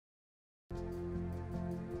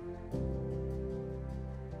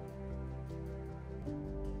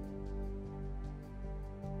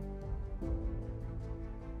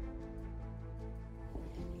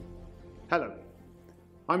Hello,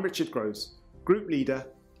 I'm Richard Grose, Group Leader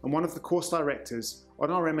and one of the course directors on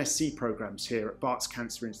our MSc programs here at Barts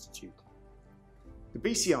Cancer Institute. The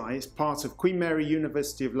BCI is part of Queen Mary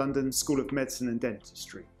University of London School of Medicine and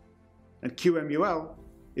Dentistry, and QMUL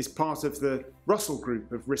is part of the Russell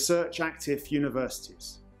Group of Research Active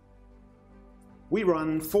Universities. We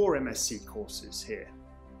run 4 MSc courses here,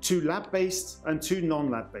 2 lab-based and 2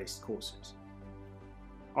 non-lab-based courses.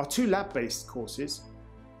 Our 2 lab-based courses,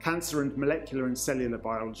 Cancer and Molecular and Cellular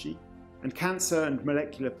Biology, and Cancer and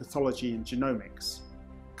Molecular Pathology and Genomics,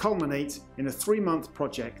 culminate in a 3-month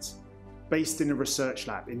project based in a research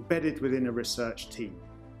lab, embedded within a research team.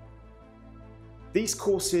 These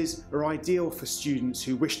courses are ideal for students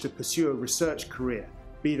who wish to pursue a research career,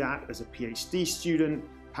 be that as a PhD student,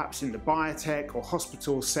 perhaps in the biotech or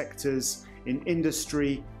hospital sectors, in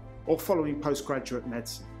industry, or following postgraduate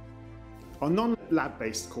medicine. Our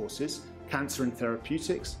non-lab-based courses, Cancer and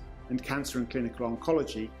Therapeutics and Cancer and Clinical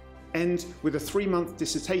Oncology, end with a 3-month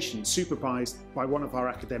dissertation supervised by one of our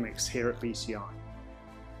academics here at BCI.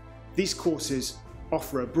 These courses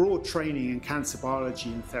offer a broad training in cancer biology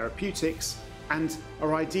and therapeutics and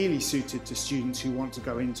are ideally suited to students who want to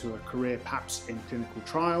go into a career perhaps in clinical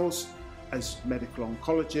trials, as medical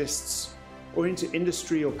oncologists, or into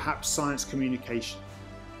industry or perhaps science communication.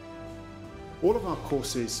 All of our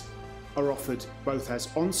courses are offered both as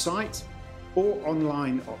on-site or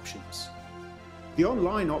online options. The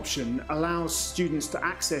online option allows students to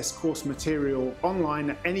access course material online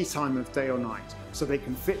at any time of day or night, so they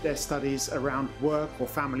can fit their studies around work or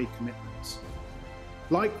family commitments.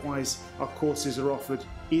 Likewise, our courses are offered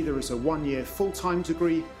either as a 1-year full-time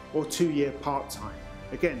degree or 2-year part-time,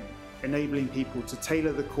 again, enabling people to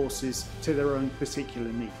tailor the courses to their own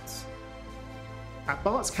particular needs. At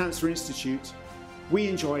Barts Cancer Institute, we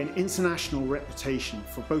enjoy an international reputation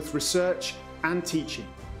for both research and teaching.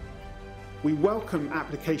 We welcome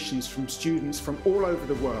applications from students from all over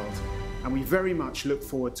the world, and we very much look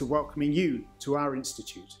forward to welcoming you to our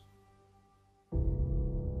institute.